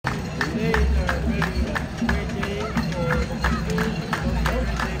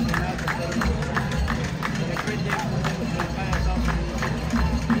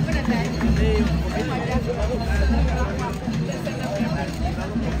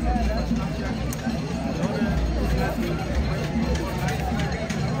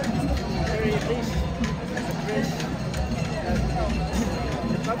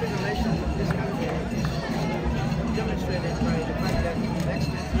Public relations of this country is demonstrated by the fact that His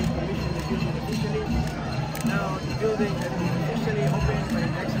Excellency commissioned the building officially. Now the building has been officially opened by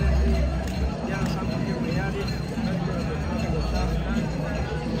His Excellency General Secretary Mayadi, President of the Republic of South Sudan.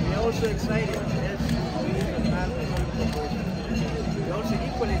 We are also excited as we as NilePet Corporation. We are also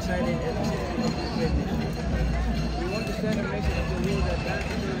equally excited as the citizens of this great nation. We want to send a message to the world that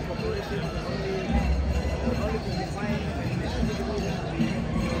NilePet Corporation will only be defined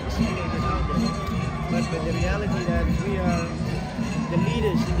but the reality that we are the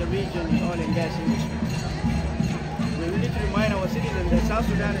leaders in the region in oil and gas industry. We need to remind our citizens that South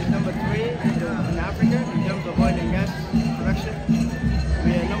Sudan is number 3 in Africa in terms of oil and gas production.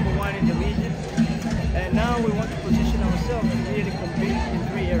 We are number 1 in the region, and now we want to position ourselves to really compete in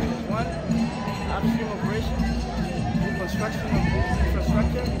 3 areas. 1, upstream operation, construction of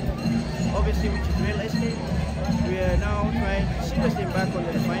infrastructure, obviously which is real estate. We are now trying to seriously embark on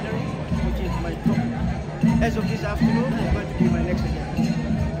the refinery, which is my top. As of this afternoon, it's going to be my next agenda.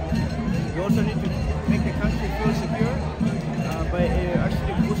 We also need to make the country feel secure by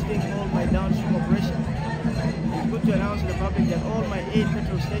actually boosting all my downstream operations. It's good to announce to the public that all my 8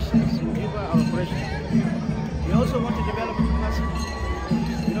 petrol stations in Juba are operational. We also want to develop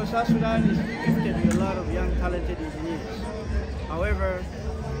capacity. You know, South Sudan is gifted with a lot of young, talented engineers. However,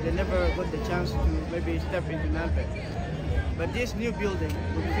 they never got the chance to maybe step into NilePet. But this new building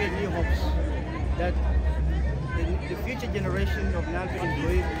will create new hopes that the future generation of NilePet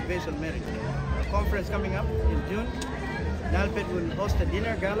employees will be based on merit. A conference coming up in June. NilePet will host a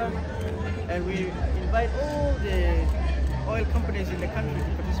dinner gala, and we invite all the oil companies in the country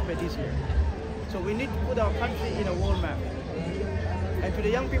to participate this year. So we need to put our country in a world map. And to the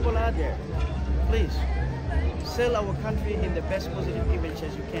young people out there, please, sell our country in the best positive image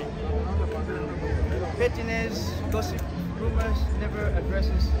as you can. Pettiness, gossip, rumors never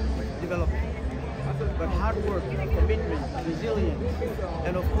addresses development. But hard work, commitment, resilience,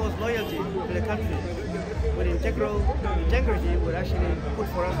 and of course loyalty to the country with integrity would actually put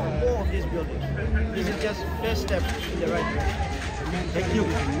for us more of these buildings. This is just first step in the right direction. Thank you.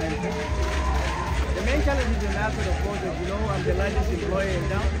 The main challenge is in NilePet, of course, as you know, I'm the largest employer in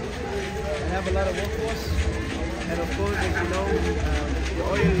town and have a lot of workforce. And of course, as you know, the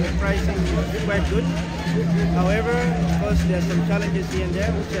oil pricing is quite good. However, of course, there are some challenges here and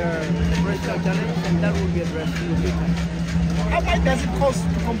there, which are operational challenges, and that will be addressed in due time. How much does it cost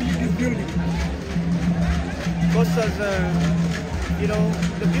to complete this building? It costs us, you know,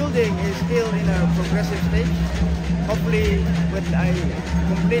 the building is still in a progressive stage. Hopefully, when I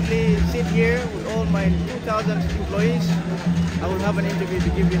completely sit here with all my 2,000 employees, I will have an interview to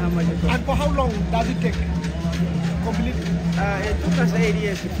give you how much it costs. And for how long does it take? Completely? It took us 8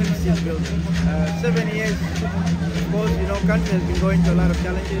 years to finish this building. 7 years, of course, you know, country has been going through a lot of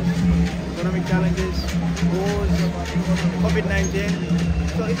challenges, economic challenges, wars, COVID-19.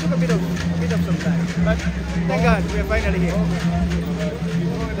 So it took a bit of some time. But thank God, we are finally here.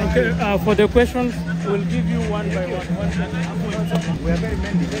 Okay, for the questions, we'll give you one by one. We are very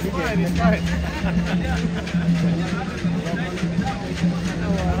many. It's fine.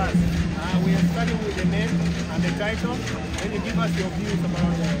 We are starting with the name and the title. Then you give us your views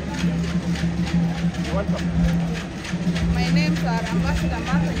about it. You're welcome. My names are Ambassador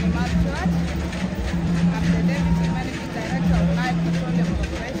Martha Nyimal Church. I'm the Deputy Managing Director of NilePet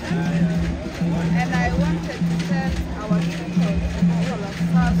Corporation. And I wanted to tell our people all of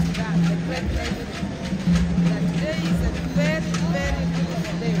South Sudan, the great nation, that today is a very, very good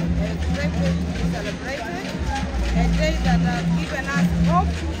day. A great day to be celebrated. A day that has given us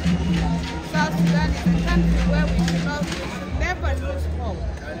hope. South Sudan is a country where we should never lose hope.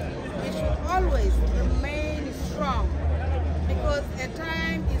 We should always remain strong, because a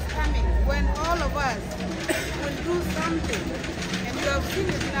time is coming when all of us will do something. And you have seen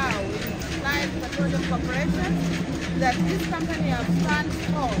it now in NilePet Corporation, that this company has stand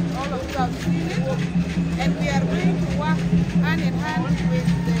tall. All of you have seen it. And we are going to work hand in hand with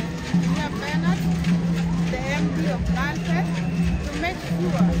the engineer Bernard, the MD of NilePet, to make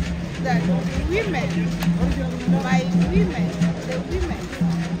sure that women, my women, the women,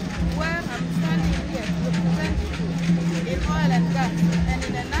 where I'm standing here to represent you in oil and gas and in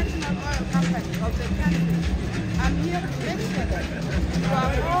the national oil company of the country, I'm here to make sure that you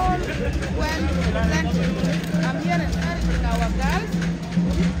are all when presenting, I'm here encouraging our girls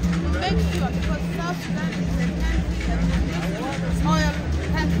to make sure, because South Sudan is a country that is oil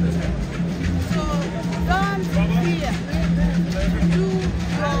country. So don't fear to do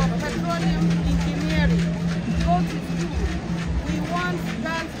your petroleum engineering. Go to school. We want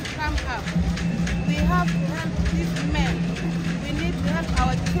girls to come up. We have to help these men. We need to help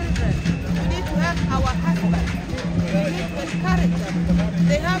our children. We need to help our husbands. We need to encourage them.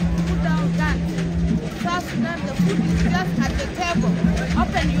 They have to put down guns. South Sudan, the food is just at the table.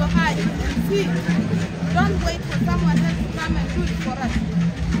 Open your eyes and see. Don't wait for someone else to come and do it for us.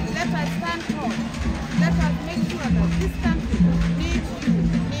 Let us stand tall. Let us make sure that this country needs you,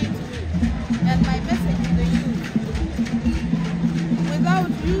 needs you. And my message to the youth, without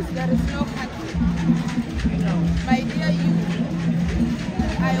youth there is no country. My dear youth,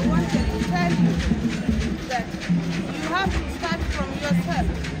 I wanted to tell you that you have to start from yourself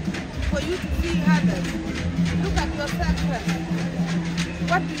for you to see others. Look at yourself first.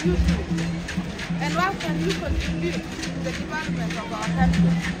 What do you do? And what can you contribute to the development of our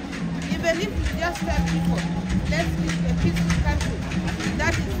country? Even if you just tell people, let's live a peaceful country,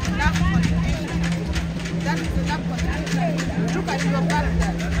 that is enough contribution. That is enough contribution. Look at your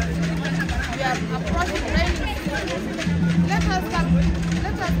birthday. We are approaching raining season. Let us cultivate.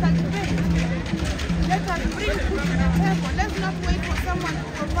 Let us bring food to the table. Let's not wait for someone to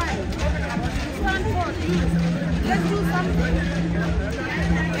provide. Stand for you. Let's do something.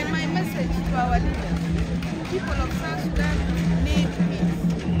 And my message to our leaders, people of South Sudan need peace.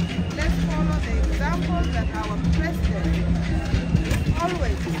 Let's follow the example that our president is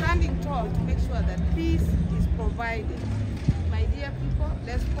always standing tall to make sure that peace is provided. My dear people,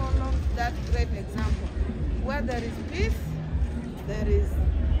 let's follow that great example. Where there is peace, there is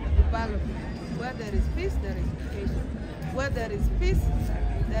development. Where there is peace, there is education. Where there is peace,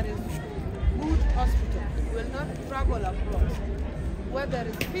 there is good hospital. We will not travel abroad. Where there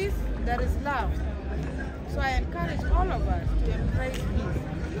is peace, there is love. So I encourage all of us to embrace peace,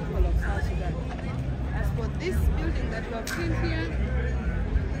 people of South Sudan. As for this building that you have seen here,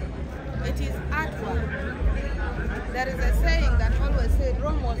 it is artwork. There is a saying that always said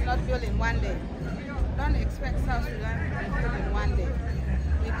Rome was not built in one day. Don't expect South Sudan to be built in one day.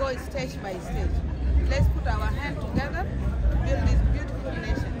 We go stage by stage. Let's put our hands together to build these beautiful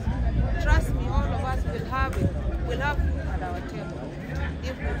nations. Trust me, all of us will have it. We'll have food at our table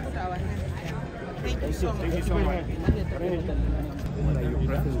if we put our hands together. Thank you so much. Thank you so much. What are your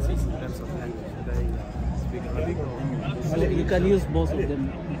preferences in terms of language? Should I speak Arabic or? Well, you can use both of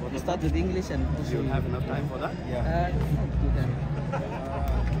them. You start with English and Do you have enough time for that? you can.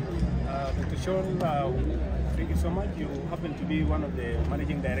 Dr. Sean, thank you so much. You happen to be one of the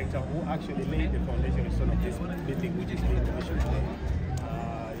managing directors who actually laid the foundation stone of this building, which is being commissioned today.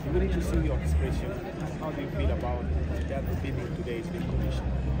 You need to see your expression. How do you feel about that the building today is being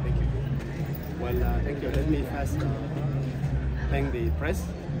commissioned? Thank you. Well, thank you. Let me first thank the press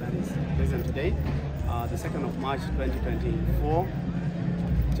that is present today, the 2nd of March 2024.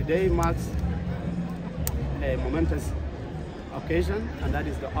 Today marks a momentous occasion, and that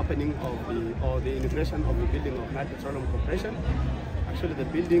is the opening of the inauguration of the building of Nile Petroleum Corporation. Actually, the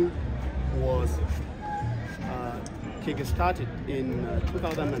building was kick-started in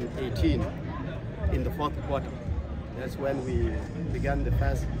 2018 in the 4th quarter. That's when we began the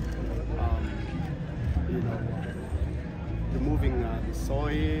first, removing the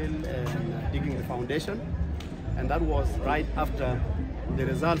soil and digging the foundation, and that was right after the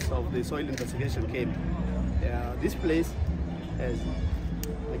results of the soil investigation came. This place, as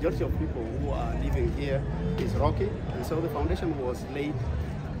majority of people who are living here, is rocky, and so the foundation was laid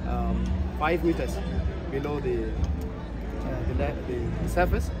 5 meters below the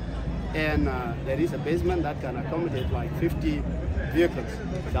surface, and there is a basement that can accommodate like 50 vehicles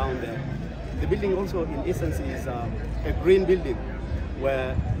down there. The building also, in essence, is a green building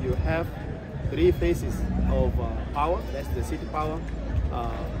where you have 3 phases of power. That's the city power,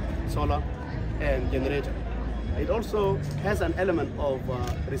 solar, and generator. It also has an element of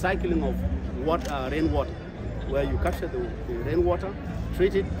recycling of water, rainwater, where you capture the rainwater,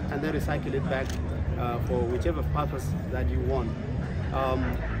 treat it, and then recycle it back for whichever purpose that you want.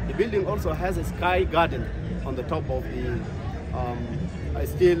 The building also has a sky garden on the top of the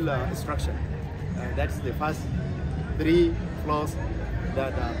steel structure. That's the first 3 floors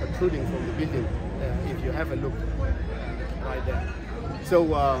that are protruding from the building, if you have a look right there. So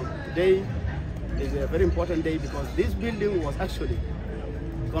today is a very important day because this building was actually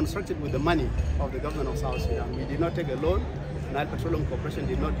constructed with the money of the government of South Sudan. We did not take a loan. Nile Petroleum Corporation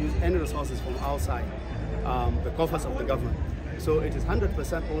did not use any resources from outside the coffers of the government. So it is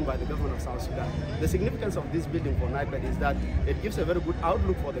 100% owned by the government of South Sudan. The significance of this building for NilePet is that it gives a very good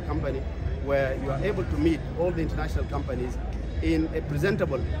outlook for the company, where you are able to meet all the international companies in a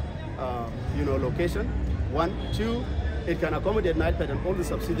presentable location. 1, 2, it can accommodate NilePet and all the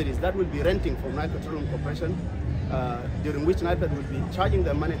subsidiaries that will be renting from Nile Petroleum Corporation, during which NilePet will be charging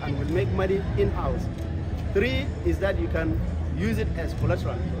them money and will make money in-house. 3 is that you can use it as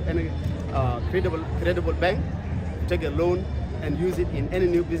collateral to any credible bank, take a loan and use it in any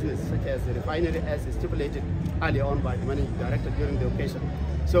new business, such as the refinery, as stipulated earlier on by the managing director during the occasion.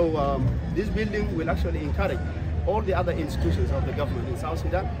 So this building will actually encourage all the other institutions of the government in South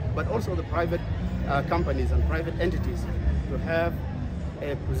Sudan, but also the private companies and private entities, to have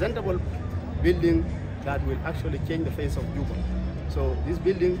a presentable building that will actually change the face of Juba. So this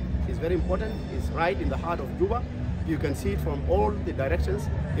building is very important. It's right in the heart of Juba. You can see it from all the directions.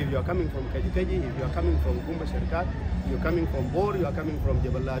 If you are coming from Kajikeji, if you are coming from Gumba Sherikat, you're coming from Bor, you are coming from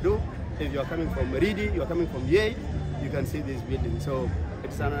Jebel Lado, if you are coming from Meridi, you are coming from Yei, you can see this building. So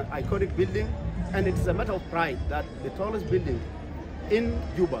it's an iconic building, and it's a matter of pride that the tallest building in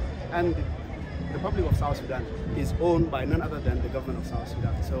Juba and the Republic of South Sudan is owned by none other than the government of South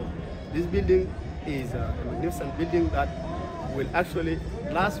Sudan. So this building is a magnificent building that will actually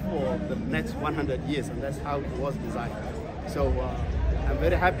last for the next 100 years, and that's how it was designed. So I'm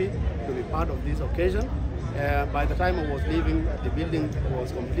very happy to be part of this occasion. By the time I was leaving, the building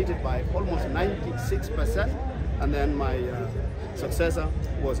was completed by almost 96%, and then my successor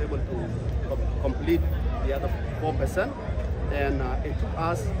was able to complete the other 4%, and it took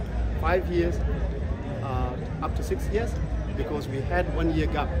us 5 years, up to 6 years, because we had 1 year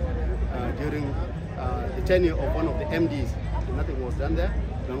gap during the tenure of one of the MDs. Nothing was done there.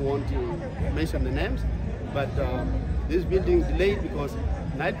 Don't want to mention the names, but this building delayed because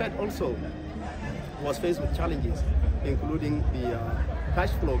NilePet also was faced with challenges, including the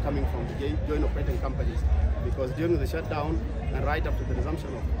cash flow coming from the joint operating companies, because during the shutdown and right after the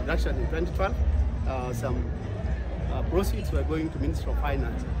resumption of production in 2012, some proceeds were going to Ministry of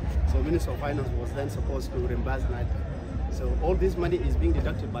Finance. So Ministry of Finance was then supposed to reimburse NilePet. So all this money is being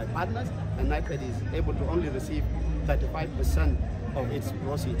deducted by partners, and NilePet is able to only receive 35% of its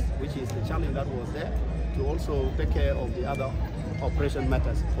proceeds, which is the challenge that was there, to also take care of the other operation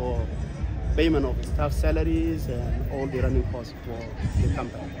matters for payment of staff salaries and all the running costs for the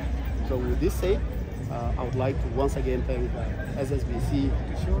company. So with this said, I would like to once again thank SSBC,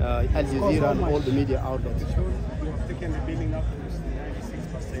 Al Jazeera, and all the media outlets. You have taken the building up to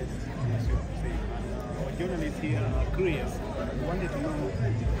 96%, as you say. Our journalists here are curious. We wanted to know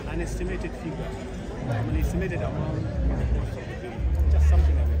an estimated figure, an estimated amount in the cost of the building. Just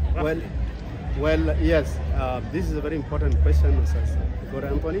something like that. Well, yes, this is a very important question, Mrs. Gora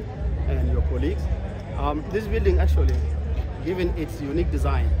Anthony and your colleagues. This building actually, given its unique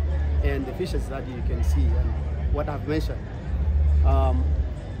design and the features that you can see and what I've mentioned,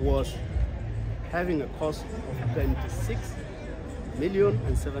 was having a cost of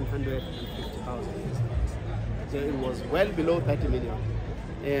 26,750,000. So it was well below 30 million.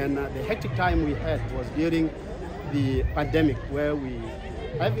 And the hectic time we had was during the pandemic, where we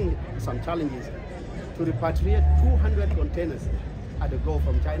having some challenges to repatriate 200 containers at a go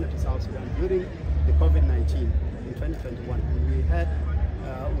from China to South Sudan during the COVID-19 in 2021. And we had,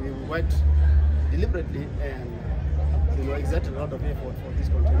 we worked deliberately and exerted a lot of effort for these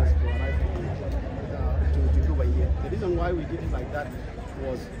containers to arrive to Juba here. The reason why we did it like that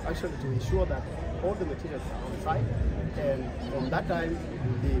was actually to ensure that all the materials are on site, and from that time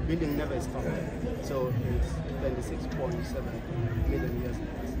the building never stopped. So it's 26.7 million years.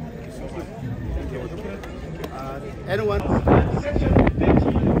 Thank you. Anyone?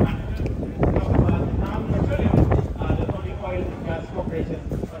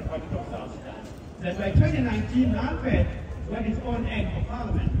 That by 2019, NilePet went its own act of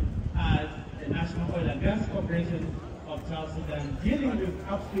parliament as the National Oil and Gas Corporation of South Sudan, dealing with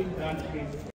upstream, downstream